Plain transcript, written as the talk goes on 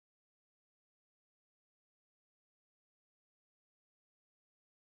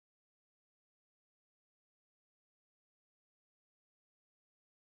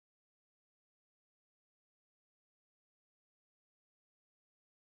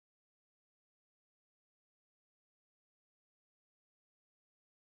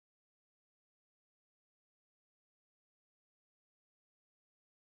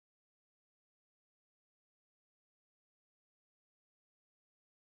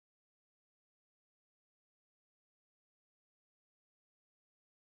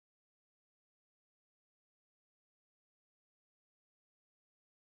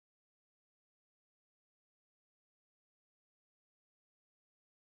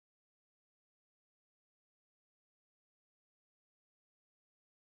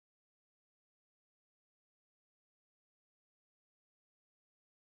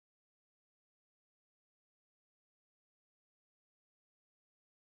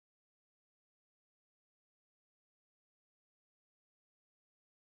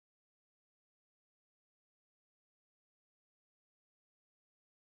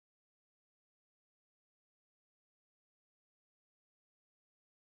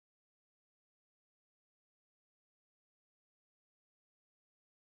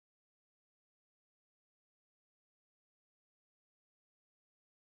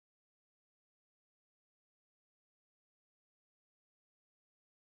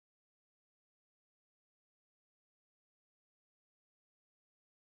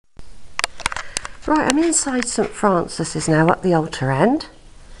Right, I'm inside St Francis's now at the altar end.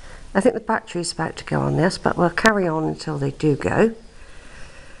 I think the battery's about to go on this, but we'll carry on until they do go.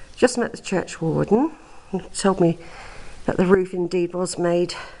 Just met the church warden, who told me that the roof indeed was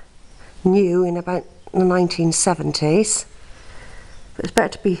made new in about the 1970s. But it's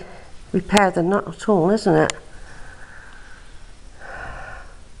better to be repaired than not at all, isn't it?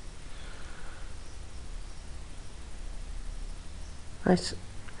 Nice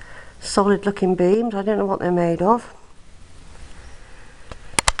solid looking beams. I don't know what they're made of.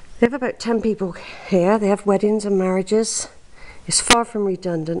 They have about 10 people here. They have weddings and marriages. It's far from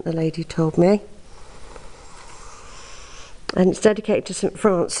redundant, the lady told me. And it's dedicated to St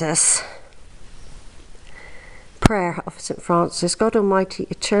Francis. Prayer of St Francis. God Almighty,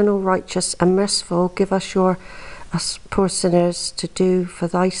 eternal, righteous and merciful, give us us poor sinners to do for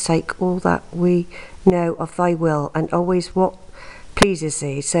thy sake all that we know of thy will, and always what pleases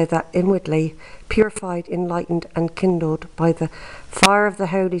thee, so that inwardly purified, enlightened and kindled by the fire of the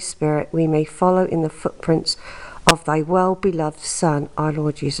Holy Spirit, we may follow in the footprints of thy well-beloved Son, our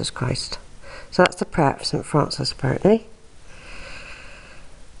Lord Jesus Christ. So that's the prayer of St Francis, apparently.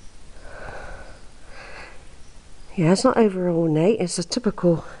 Yeah, it's not over ornate. It's a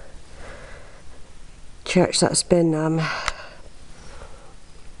typical church that's been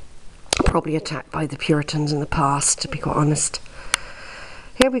probably attacked by the Puritans in the past, to be quite honest.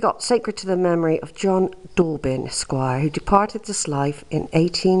 Here we got sacred to the memory of John Dorbin, Esquire, who departed this life in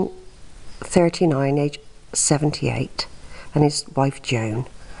 1839, aged 78, and his wife Joan.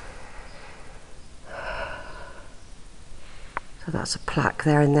 So that's a plaque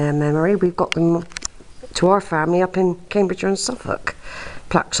there in their memory. We've got them to our family up in Cambridgeshire and Suffolk.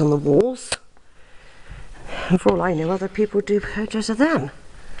 Plaques on the walls. And for all I know, other people do pictures of them.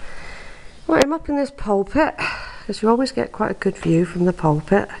 Right, I'm up in this pulpit, because you always get quite a good view from the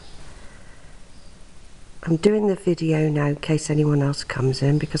pulpit. I'm doing the video now in case anyone else comes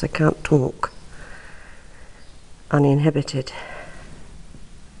in, because I can't talk uninhibited.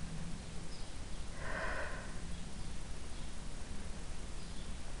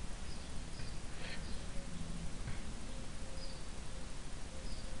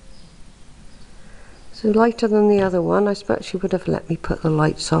 So lighter than the other one. I suppose she would have let me put the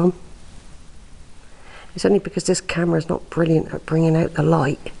lights on. It's only because this camera is not brilliant at bringing out the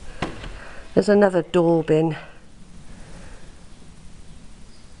light. There's another Dorbin,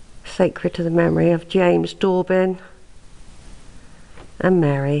 sacred to the memory of James Dorbin and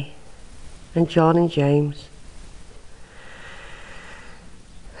Mary and John and James.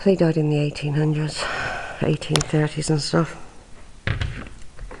 They died in the 1800s, 1830s and stuff.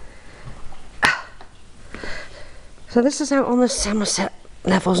 So this is out on the Somerset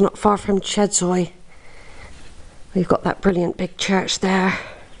levels, not far from Chedzoy. We've got that brilliant big church there.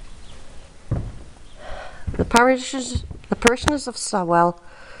 The parishioners of Stawell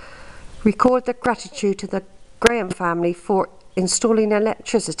record their gratitude to the Graham family for installing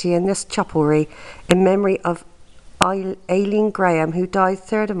electricity in this chapelry in memory of Aileen Graham, who died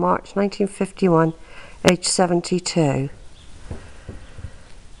 3rd of March 1951, aged 72.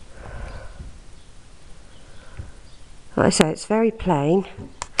 Like I say, it's very plain,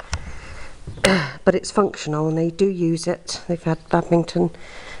 but it's functional and they do use it. They've had badminton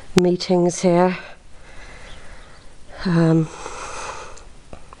meetings here.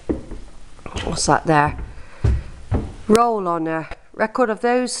 What's that there? Roll honour. Record of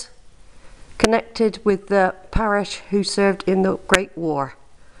those connected with the parish who served in the Great War.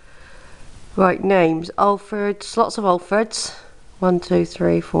 Right, names. Alfords, lots of Alfords. 1, 2,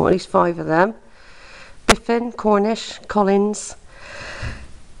 3, 4, at least 5 of them. Biffin, Cornish, Collins,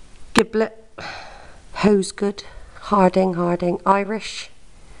 Giblet, Hosegood, Harding, Irish,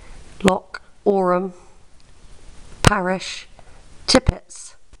 Lock, Orham, Parish,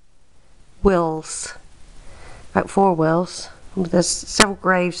 Tippets, Wills, about 4 Wills. There's several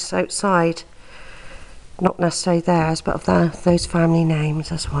graves outside, not necessarily theirs, but of those family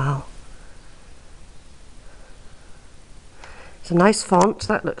names as well. It's a nice font.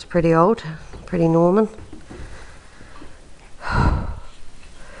 That looks pretty old, pretty Norman.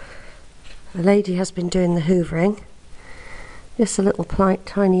 The lady has been doing the hoovering. Just a little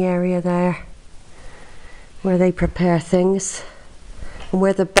tiny area there where they prepare things, and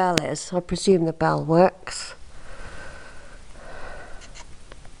where the bell is. I presume the bell works.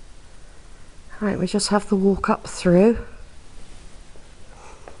 Right, we just have to walk up through.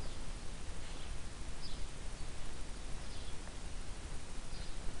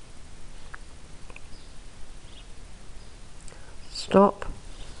 Stop.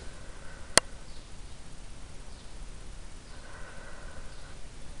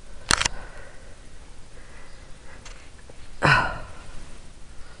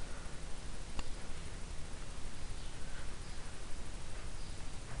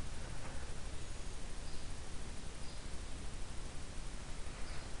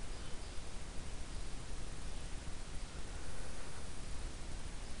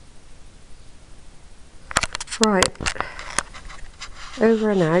 Right,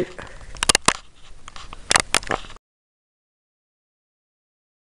 over and out.